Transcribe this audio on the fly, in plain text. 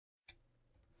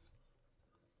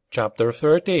Chapter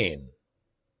 13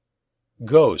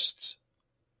 Ghosts.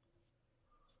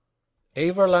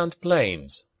 Everland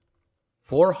Plains,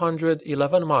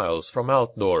 411 miles from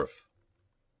Altdorf.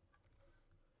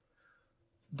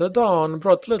 The dawn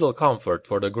brought little comfort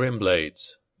for the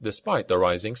Grimblades, despite the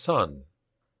rising sun.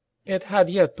 It had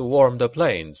yet to warm the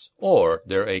plains or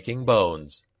their aching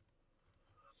bones.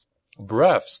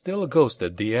 Breath still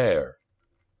ghosted the air.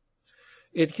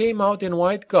 It came out in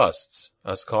white gusts,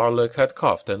 as Karluk had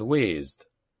coughed and wheezed.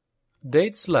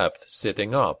 They'd slept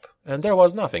sitting up, and there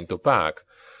was nothing to pack,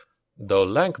 though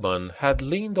Lenkman had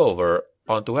leaned over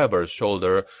onto Eber's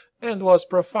shoulder and was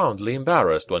profoundly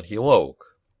embarrassed when he woke.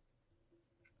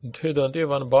 "Didn't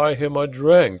even buy him a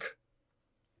drink."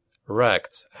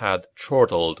 Rex had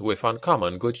chortled with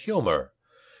uncommon good humor.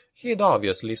 He'd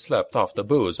obviously slept off the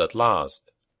booze at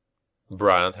last.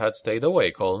 Brandt had stayed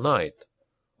awake all night.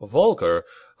 Volker,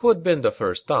 who'd been the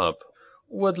first up,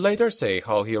 would later say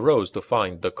how he rose to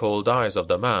find the cold eyes of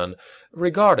the man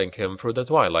regarding him through the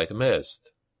twilight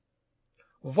mist.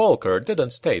 Volker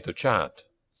didn't stay to chat.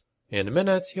 In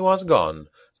minutes he was gone,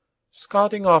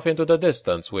 scouting off into the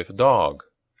distance with Dog.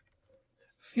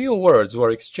 Few words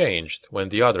were exchanged when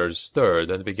the others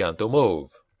stirred and began to move.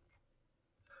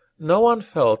 No one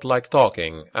felt like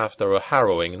talking after a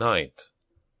harrowing night.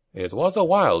 It was a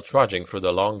while trudging through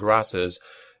the long grasses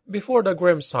before the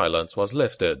grim silence was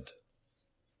lifted.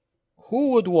 "Who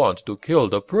would want to kill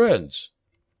the prince?"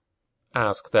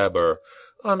 asked Eber,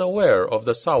 unaware of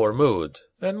the sour mood,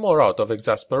 and more out of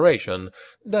exasperation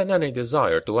than any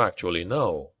desire to actually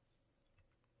know.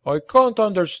 "I can't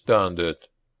understand it."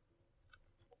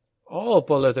 "All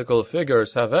political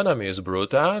figures have enemies,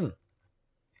 Brutan,"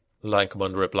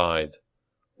 Lenkman replied.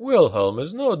 "Wilhelm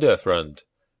is no different.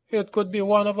 It could be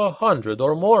one of 100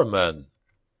 or more men."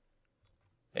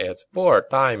 "It's poor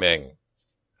timing,"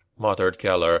 muttered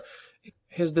Keller,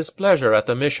 his displeasure at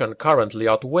the mission currently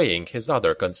outweighing his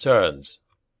other concerns.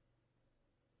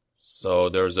 "So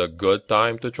there's a good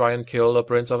time to try and kill the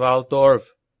Prince of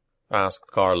Altdorf?" asked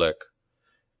Karluk.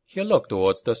 He looked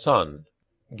towards the sun,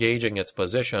 gauging its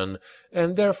position,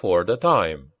 and therefore the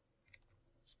time.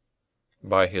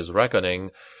 By his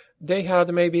reckoning, they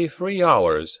had maybe 3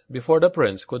 hours before the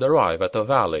prince could arrive at the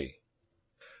valley.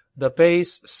 The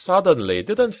pace suddenly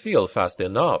didn't feel fast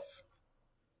enough.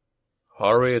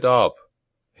 "Hurry it up,"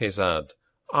 he said,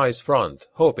 eyes front,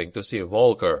 hoping to see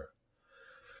Volker.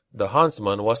 The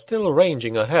huntsman was still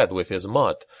ranging ahead with his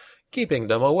mutt, keeping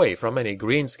them away from any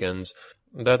greenskins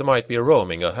that might be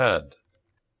roaming ahead,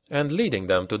 and leading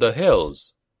them to the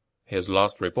hills. His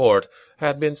last report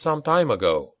had been some time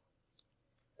ago.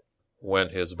 "When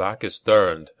his back is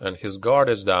turned and his guard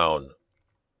is down,"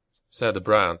 said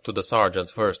Brandt to the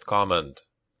sergeant's first comment.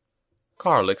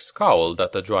 Karluk scowled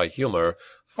at the dry humor,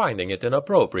 finding it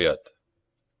inappropriate.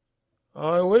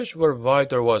 "I wish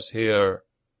Verweiter was here,"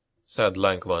 said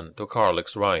Lenkman to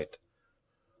Karluk's right.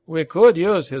 "We could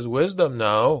use his wisdom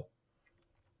now."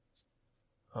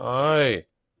 "Aye,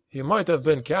 he might have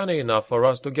been canny enough for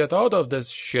us to get out of this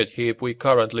shit-heap we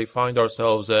currently find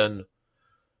ourselves in,"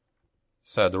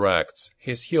 said Rex,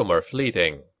 his humor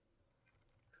fleeting.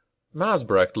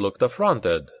 Masbrecht looked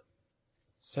affronted.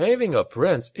 "Saving a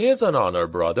prince is an honor,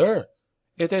 brother.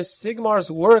 It is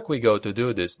Sigmar's work we go to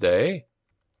do this day."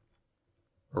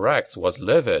 Rex was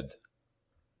livid.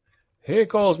 "He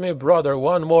calls me brother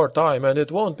one more time, and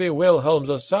it won't be Wilhelm's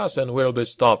assassin we'll be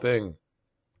stopping."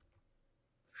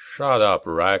 "Shut up,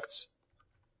 Rex,"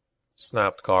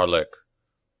 snapped Karluk.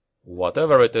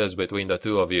 "Whatever it is between the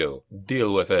two of you,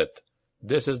 deal with it.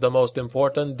 This is the most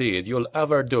important deed you'll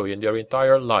ever do in your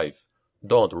entire life.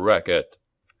 Don't wreck it,"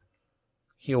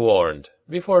 he warned,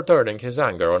 before turning his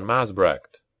anger on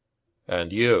Masbrecht.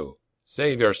 "And you,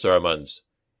 save your sermons.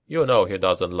 You know he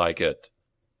doesn't like it.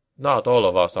 Not all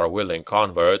of us are willing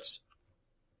converts."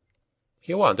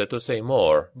 He wanted to say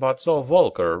more, but saw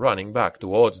Volker running back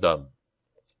towards them.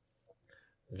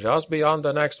 "Just beyond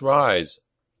the next rise,"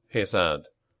 he said.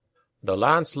 "The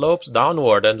land slopes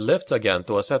downward and lifts again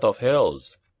to a set of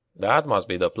hills. That must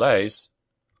be the place."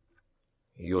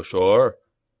 "You sure?"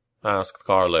 asked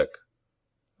Karluk.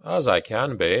 "As I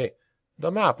can be. The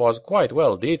map was quite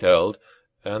well detailed,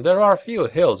 and there are few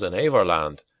hills in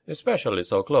Everland, especially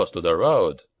so close to the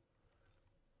road."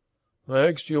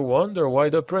 "Makes you wonder why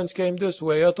the prince came this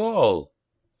way at all,"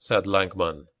 said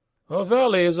Lenkman. "A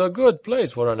valley is a good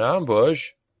place for an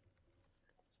ambush."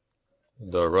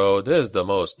 "The road is the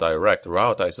most direct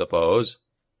route, I suppose,"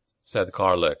 said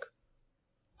Karluk.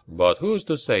 "But who's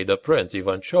to say the prince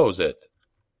even chose it?"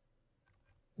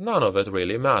 None of it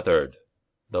really mattered.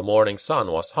 The morning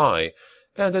sun was high,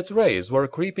 and its rays were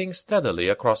creeping steadily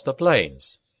across the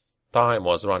plains. Time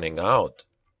was running out.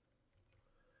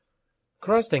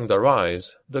 Cresting the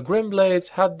rise, the Grimblades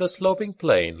had the sloping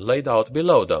plain laid out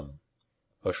below them.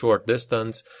 A short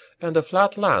distance, and the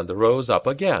flat land rose up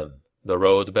again, the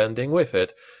road bending with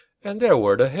it, and there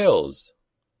were the hills.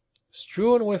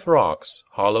 Strewn with rocks,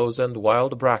 hollows, and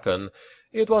wild bracken,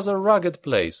 it was a rugged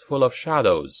place full of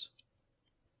shadows.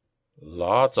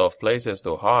 "Lots of places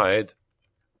to hide,"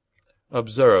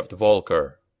 observed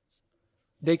Volker.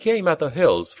 They came at the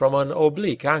hills from an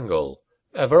oblique angle,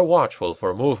 ever watchful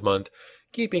for movement,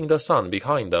 keeping the sun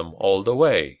behind them all the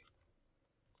way.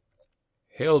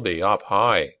 "He'll be up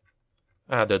high,"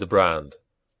 added Brand.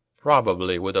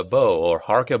 "Probably with a bow or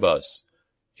harquebus.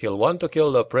 He'll want to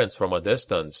kill the prince from a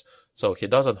distance, so he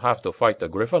doesn't have to fight the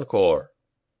Griffin Corps."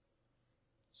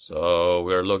 "So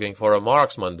we're looking for a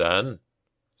marksman, then,"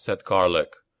 said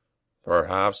Karlik.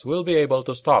 "Perhaps we'll be able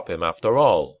to stop him after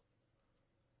all."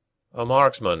 "A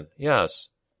marksman, yes,"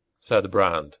 said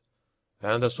Brand.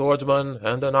 "And a swordsman,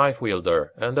 and a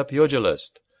knife-wielder, and a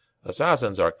pugilist.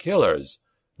 Assassins are killers.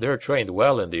 They're trained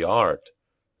well in the art.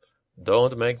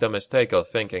 Don't make the mistake of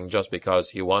thinking just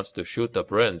because he wants to shoot the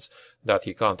prince that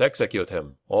he can't execute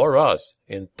him, or us,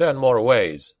 in 10 more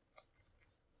ways."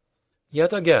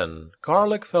 Yet again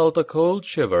Karlik felt a cold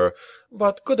shiver,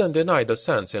 but couldn't deny the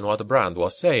sense in what Brand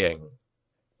was saying.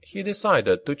 He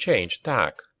decided to change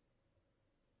tack.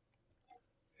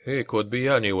 "He could be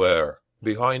anywhere,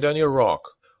 behind any rock,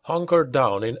 hunkered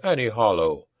down in any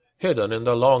hollow, hidden in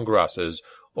the long grasses,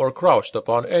 or crouched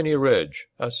upon any ridge,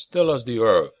 as still as the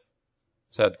earth,"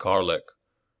 said Karlik.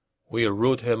 "We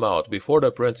root him out before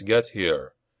the prince gets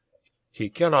here. He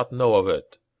cannot know of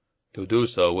it. To do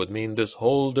so would mean this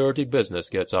whole dirty business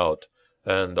gets out,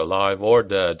 and, alive or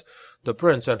dead, the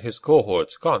prince and his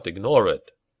cohorts can't ignore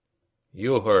it.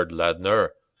 You heard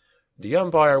Ledner. The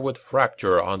Empire would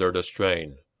fracture under the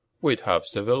strain. We'd have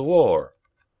civil war."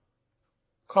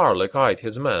 Karlik eyed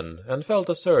his men and felt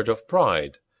a surge of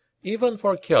pride, even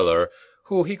for Keller,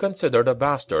 who he considered a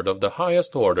bastard of the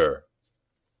highest order.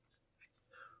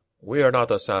 "We're not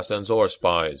assassins or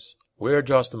spies. We're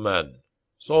just men,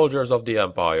 soldiers of the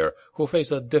Empire who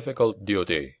face a difficult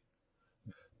duty.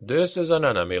 This is an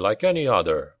enemy like any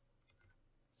other.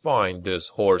 Find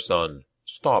this whoreson,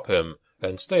 stop him,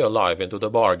 and stay alive into the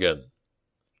bargain."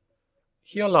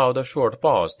 He allowed a short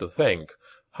pause to think,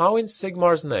 how in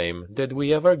Sigmar's name did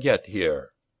we ever get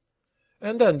here?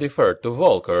 And then deferred to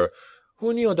Volker,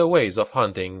 who knew the ways of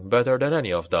hunting better than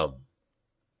any of them.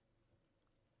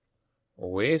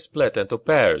 "We split into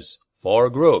pairs, 4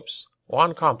 groups,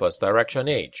 1 compass direction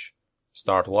each.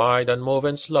 Start wide and move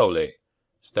in slowly.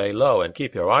 Stay low and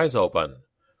keep your eyes open.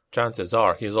 Chances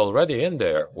are he's already in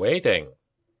there, waiting."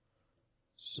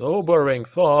 "Sobering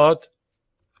thought,"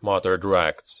 muttered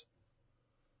Rex.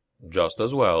 "Just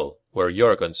as well, where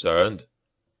you're concerned,"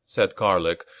 said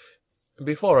Karlik,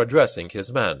 before addressing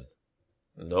his men.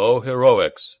 "No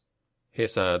heroics," he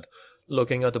said,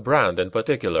 looking at Brand in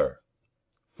particular.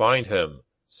 "Find him,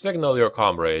 signal your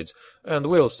comrades, and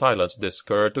we'll silence this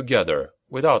cur together,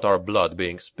 without our blood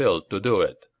being spilled to do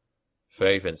it.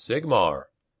 Faith in Sigmar,"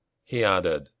 he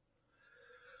added.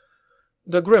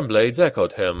 The Grimblades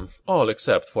echoed him, all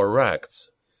except for Rex.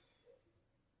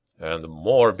 "And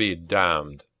more be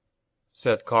damned,"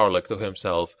 said Karlik to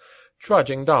himself,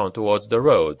 trudging down towards the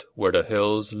road, where the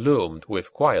hills loomed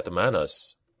with quiet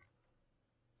menace.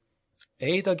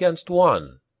 8 against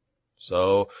 1.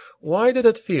 So why did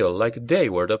it feel like they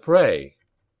were the prey?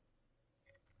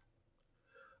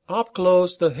 Up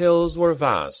close the hills were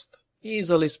vast,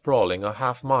 easily sprawling a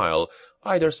half-mile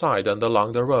either side and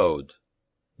along the road.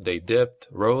 They dipped,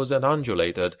 rose, and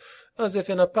undulated, as if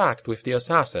in a pact with the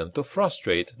assassin to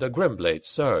frustrate the Grimblades'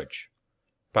 search.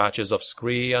 Patches of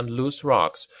scree and loose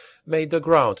rocks made the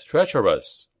ground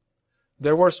treacherous.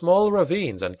 There were small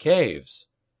ravines and caves.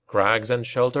 Crags and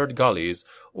sheltered gullies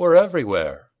were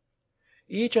everywhere.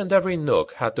 Each and every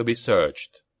nook had to be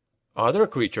searched. Other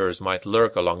creatures might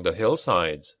lurk along the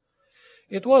hillsides.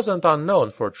 It wasn't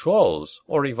unknown for trolls,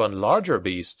 or even larger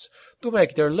beasts, to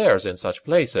make their lairs in such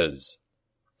places.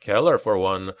 Keller, for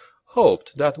one,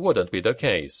 hoped that wouldn't be the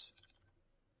case.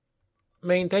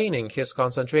 Maintaining his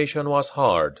concentration was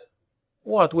hard.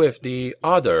 What with the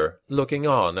other looking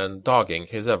on and dogging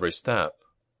his every step?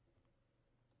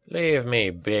 "Leave me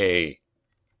be,"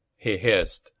 he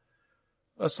hissed.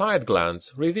 A side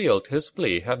glance revealed his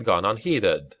plea had gone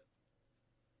unheeded.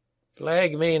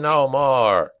 "Plague me no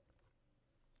more,"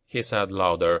 he said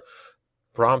louder,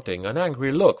 prompting an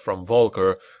angry look from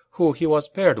Volker, who he was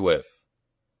paired with.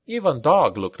 Even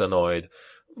Dog looked annoyed,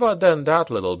 but then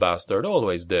that little bastard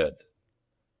always did.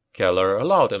 Keller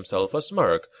allowed himself a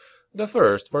smirk, the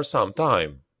first for some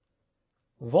time.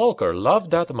 Volker loved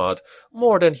that mutt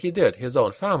more than he did his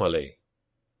own family.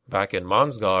 Back in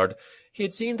Mansgard,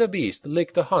 he'd seen the beast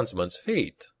lick the huntsman's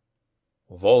feet.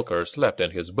 Volker slept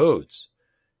in his boots.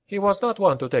 He was not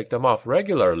one to take them off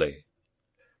regularly.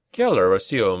 Keller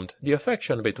assumed the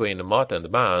affection between mutt and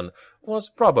man was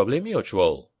probably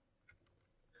mutual.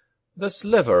 The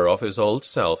sliver of his old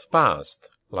self passed,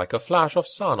 like a flash of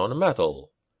sun on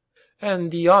metal,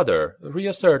 and the other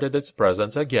reasserted its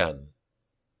presence again.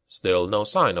 Still no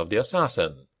sign of the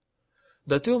assassin.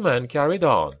 The two men carried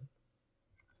on.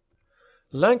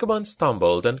 Langman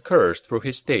stumbled and cursed through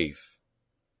his teeth.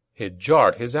 He'd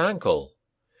jarred his ankle.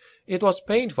 It was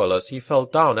painful as he fell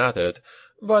down at it,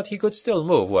 but he could still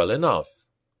move well enough.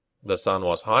 The sun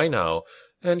was high now,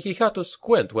 and he had to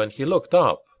squint when he looked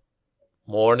up.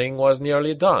 Morning was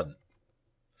nearly done.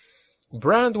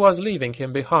 Brand was leaving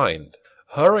him behind,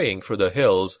 hurrying through the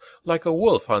hills like a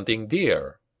wolf hunting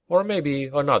deer, or maybe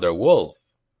another wolf.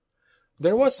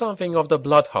 There was something of the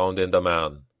bloodhound in the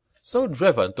man, so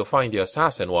driven to find the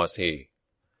assassin was he.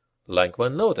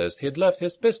 Langman noticed he'd left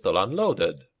his pistol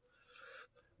unloaded.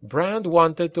 Brand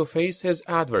wanted to face his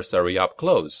adversary up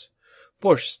close,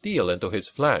 push steel into his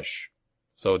flesh,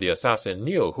 so the assassin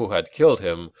knew who had killed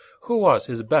him, who was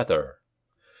his better.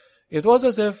 It was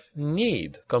as if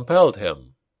need compelled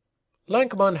him.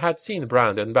 Langman had seen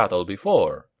Brand in battle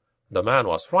before. The man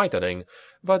was frightening,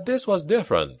 but this was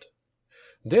different.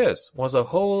 This was a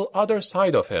whole other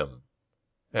side of him.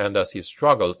 And as he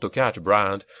struggled to catch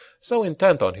Brand, so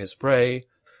intent on his prey,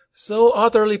 so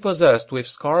utterly possessed with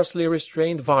scarcely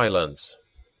restrained violence,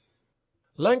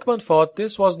 Langman thought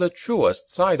this was the truest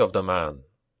side of the man.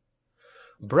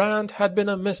 Brand had been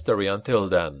a mystery until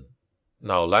then.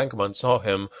 Now Langman saw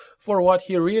him for what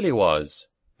he really was,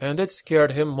 and it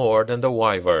scared him more than the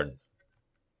wyvern.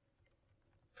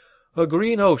 A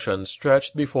green ocean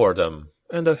stretched before them,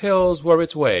 and the hills were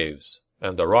its waves,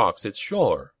 and the rocks its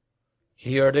shore.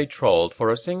 Here they trawled for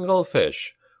a single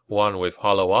fish, one with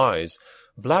hollow eyes,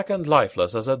 black and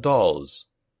lifeless as a doll's.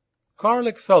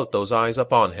 Karlik felt those eyes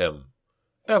upon him.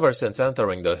 Ever since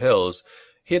entering the hills,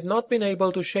 he had not been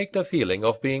able to shake the feeling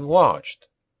of being watched.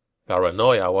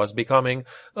 Paranoia was becoming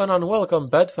an unwelcome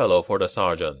bedfellow for the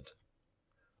sergeant.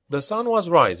 The sun was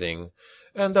rising,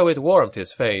 and though it warmed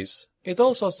his face, it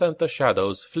also sent the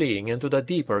shadows fleeing into the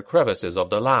deeper crevices of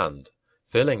the land,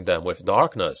 filling them with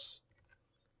darkness.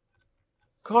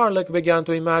 Karlik began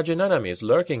to imagine enemies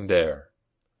lurking there.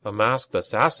 A masked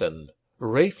assassin,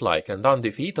 wraith-like and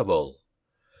undefeatable.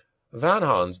 Van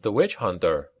Hans the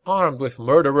witch-hunter, armed with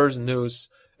murderer's noose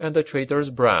and the traitor's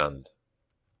brand.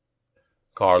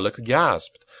 Karlik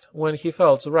gasped when he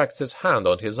felt Rex's hand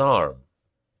on his arm.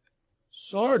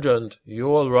 "Sergeant,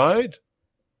 you all right?"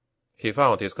 He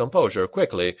found his composure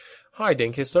quickly,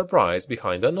 hiding his surprise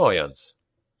behind annoyance.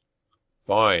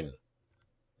 "Fine.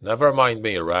 Never mind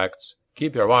me, Rex.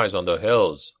 Keep your eyes on the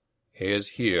hills. He is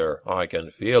here, I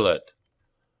can feel it."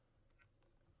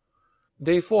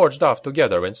 They forged off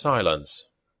together in silence.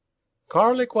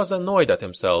 Karlik was annoyed at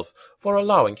himself for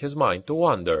allowing his mind to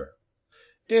wander.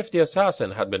 If the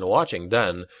assassin had been watching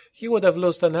then, he would have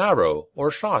loosed an arrow or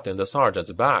shot in the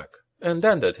sergeant's back, and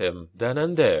ended him then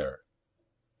and there.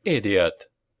 Idiot!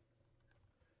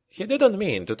 He didn't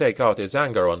mean to take out his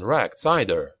anger on Rex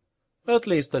either. At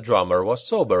least the drummer was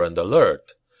sober and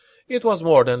alert. It was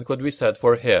more than could be said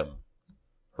for him.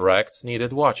 Rex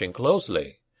needed watching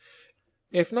closely.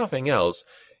 If nothing else,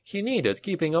 he needed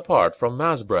keeping apart from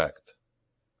Masbrecht.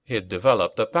 He'd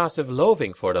developed a passive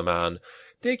loathing for the man,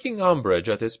 taking umbrage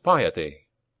at his piety.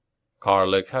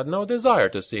 Karlik had no desire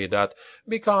to see that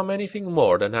become anything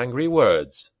more than angry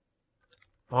words.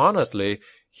 Honestly,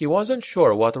 he wasn't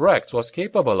sure what Rex was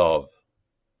capable of.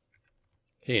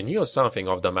 He knew something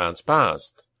of the man's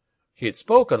past. He'd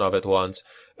spoken of it once,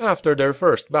 after their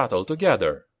first battle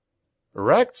together.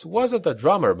 Rex wasn't a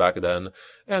drummer back then,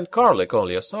 and Karlik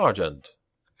only a sergeant.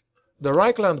 The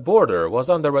Reikland border was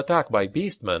under attack by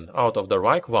beastmen out of the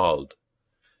Reichwald.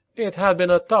 It had been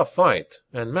a tough fight,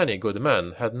 and many good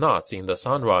men had not seen the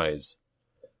sunrise.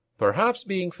 Perhaps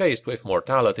being faced with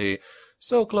mortality,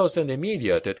 so close and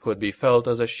immediate it could be felt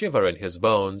as a shiver in his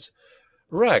bones,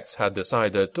 Rex had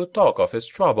decided to talk of his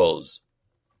troubles.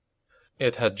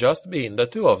 It had just been the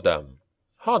two of them,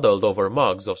 huddled over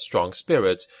mugs of strong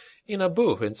spirits in a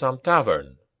booth in some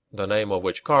tavern, the name of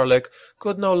which Karlik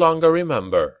could no longer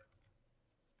remember.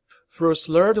 Through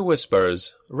slurred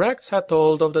whispers, Rex had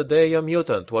told of the day a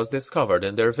mutant was discovered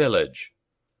in their village.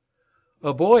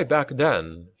 A boy back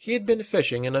then, he'd been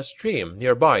fishing in a stream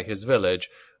nearby his village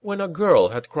when a girl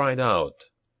had cried out.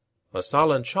 A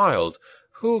sullen child,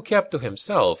 who kept to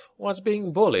himself, was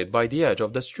being bullied by the edge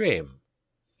of the stream.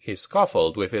 He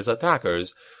scuffled with his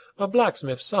attackers, a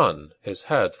blacksmith's son, his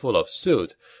head full of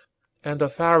soot, and a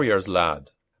farrier's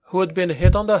lad, who had been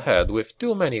hit on the head with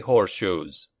too many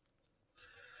horseshoes.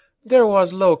 There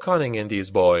was low cunning in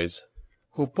these boys,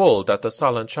 who pulled at the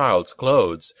sullen child's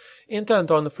clothes,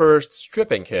 intent on first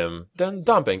stripping him, then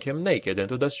dumping him naked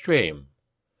into the stream.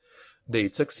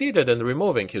 They'd succeeded in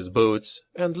removing his boots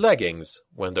and leggings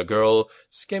when the girl,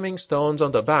 skimming stones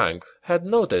on the bank, had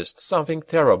noticed something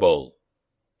terrible.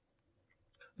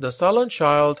 The sullen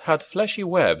child had fleshy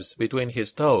webs between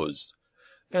his toes,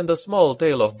 and a small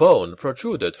tail of bone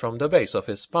protruded from the base of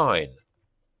his spine.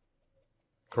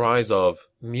 Cries of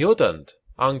 "Mutant!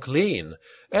 Unclean!"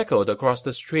 echoed across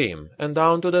the stream and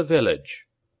down to the village.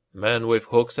 Men with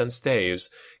hooks and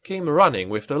staves came running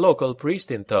with the local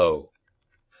priest in tow.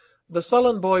 The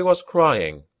sullen boy was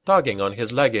crying, tugging on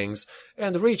his leggings,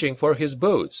 and reaching for his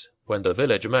boots, when the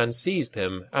village men seized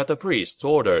him at the priest's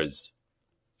orders.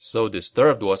 So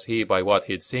disturbed was he by what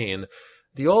he'd seen,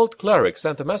 the old cleric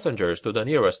sent messengers to the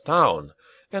nearest town,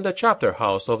 and the chapter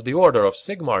house of the Order of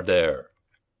Sigmar there.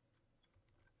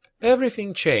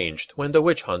 Everything changed when the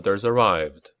witch-hunters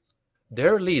arrived.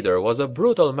 Their leader was a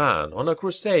brutal man on a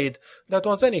crusade that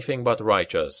was anything but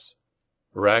righteous.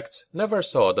 Rex never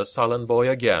saw the sullen boy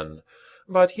again,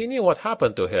 but he knew what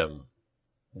happened to him.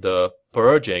 The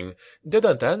purging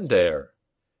didn't end there.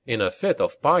 In a fit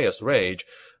of pious rage,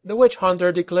 the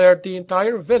witch-hunter declared the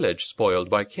entire village spoiled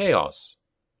by chaos.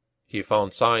 He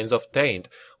found signs of taint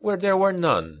where there were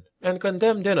none, and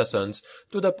condemned innocents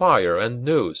to the pyre and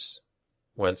noose.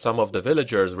 When some of the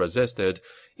villagers resisted,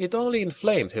 it only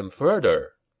inflamed him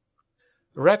further.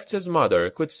 Rex's mother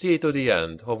could see to the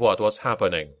end of what was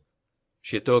happening.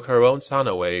 She took her own son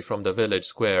away from the village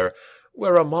square,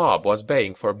 where a mob was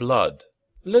baying for blood,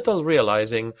 little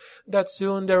realizing that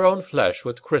soon their own flesh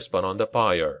would crispen on the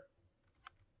pyre.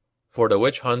 For the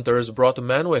witch-hunters brought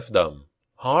men with them,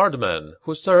 hard men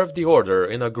who served the order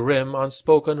in a grim,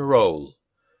 unspoken role.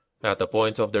 At the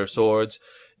points of their swords,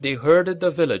 they herded the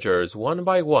villagers one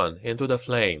by one into the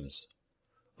flames.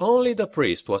 Only the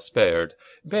priest was spared,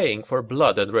 baying for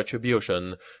blood and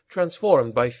retribution,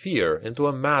 transformed by fear into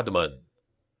a madman.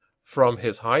 From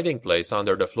his hiding-place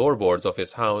under the floorboards of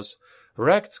his house,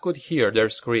 Rex could hear their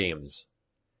screams.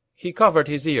 He covered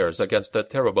his ears against the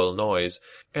terrible noise,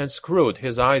 and screwed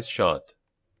his eyes shut.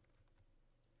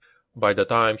 By the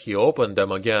time he opened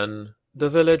them again, the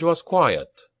village was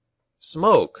quiet.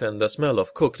 Smoke and the smell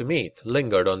of cooked meat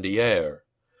lingered on the air.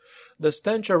 The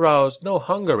stench aroused no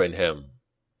hunger in him.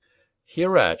 He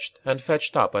retched and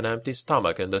fetched up an empty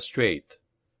stomach in the street.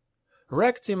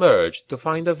 Rex emerged to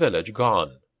find the village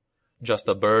gone. Just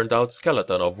a burned-out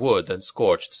skeleton of wood and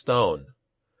scorched stone.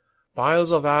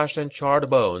 Piles of ash and charred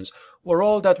bones were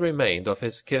all that remained of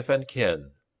his kith and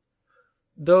kin.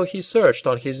 Though he searched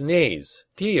on his knees,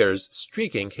 tears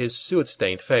streaking his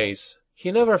soot-stained face,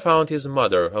 he never found his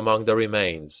mother among the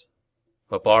remains.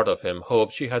 A part of him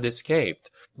hoped she had escaped,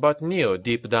 but knew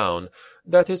deep down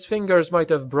that his fingers might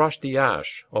have brushed the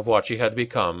ash of what she had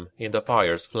become in the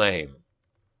pyre's flame.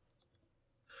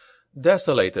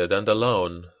 Desolated and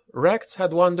alone, Rex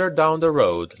had wandered down the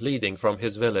road leading from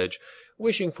his village,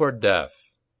 wishing for death.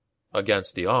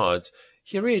 Against the odds,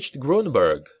 he reached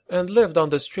Grunberg, and lived on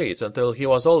the streets until he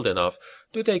was old enough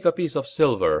to take a piece of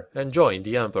silver and join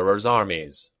the Emperor's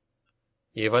armies.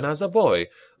 Even as a boy,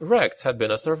 Rex had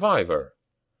been a survivor.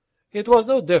 It was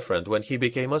no different when he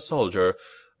became a soldier,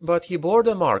 but he bore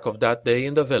the mark of that day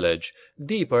in the village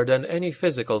deeper than any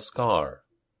physical scar.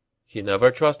 He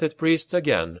never trusted priests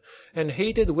again, and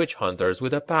hated witch-hunters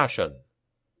with a passion.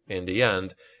 In the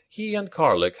end, he and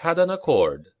Karlik had an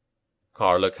accord.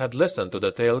 Karlik had listened to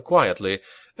the tale quietly,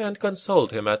 and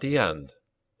consoled him at the end.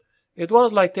 It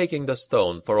was like taking the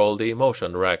stone for all the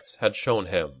emotion Rex had shown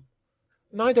him.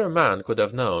 Neither man could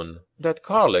have known that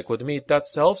Karlik would meet that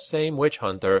self-same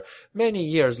witch-hunter many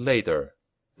years later,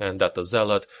 and that the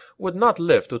zealot would not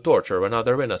live to torture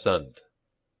another innocent.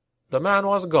 The man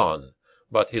was gone,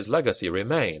 but his legacy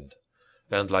remained,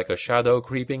 and like a shadow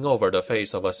creeping over the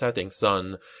face of a setting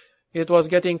sun, it was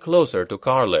getting closer to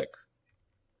Karlik.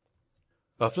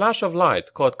 A flash of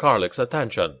light caught Karlik's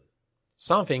attention.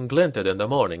 Something glinted in the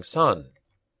morning sun.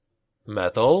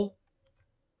 Metal?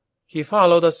 He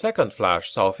followed a second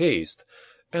flash southeast,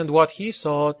 and what he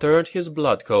saw turned his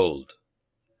blood cold.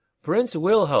 Prince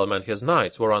Wilhelm and his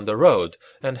knights were on the road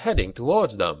and heading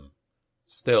towards them.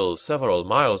 Still several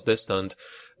miles distant,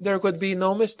 there could be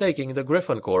no mistaking the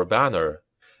Griffon-Corps banner,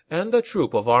 and a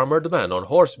troop of armored men on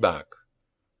horseback.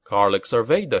 Karlik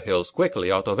surveyed the hills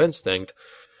quickly out of instinct,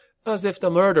 as if the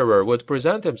murderer would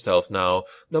present himself now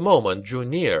the moment drew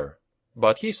near,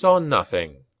 but he saw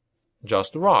nothing.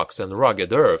 Just rocks and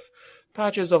rugged earth,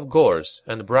 patches of gorse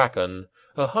and bracken,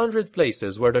 100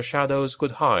 places where the shadows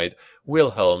could hide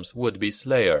Wilhelm's would-be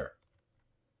slayer.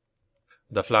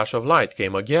 The flash of light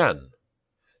came again.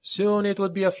 Soon it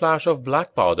would be a flash of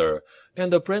black powder,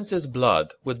 and the prince's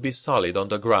blood would be solid on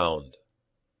the ground.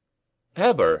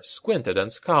 Eber squinted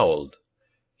and scowled.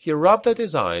 He rubbed at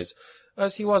his eyes,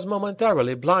 as he was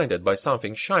momentarily blinded by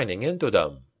something shining into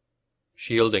them.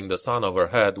 Shielding the sun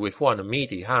overhead with one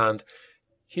meaty hand,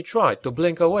 he tried to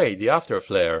blink away the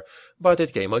after-flare, but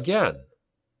it came again.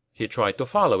 He tried to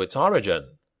follow its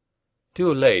origin.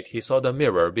 Too late he saw the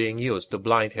mirror being used to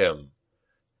blind him.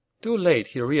 Too late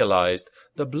he realized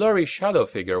the blurry shadow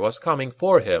figure was coming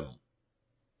for him.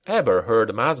 Eber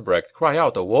heard Masbrecht cry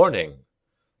out a warning.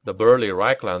 The burly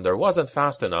Reiklander wasn't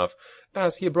fast enough,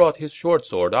 as he brought his short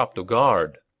sword up to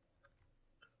guard.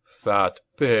 "Fat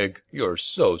pig, you're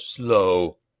so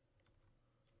slow,"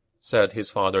 said his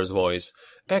father's voice,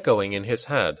 echoing in his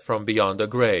head from beyond the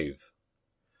grave.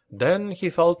 Then he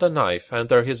felt a knife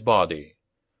enter his body.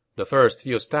 The first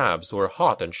few stabs were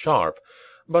hot and sharp,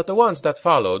 but the ones that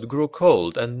followed grew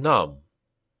cold and numb.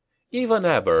 Even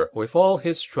Eber, with all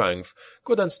his strength,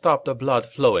 couldn't stop the blood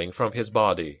flowing from his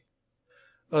body.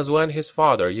 As when his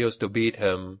father used to beat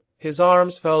him, his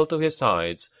arms fell to his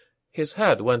sides, his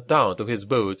head went down to his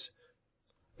boots,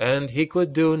 and he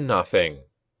could do nothing.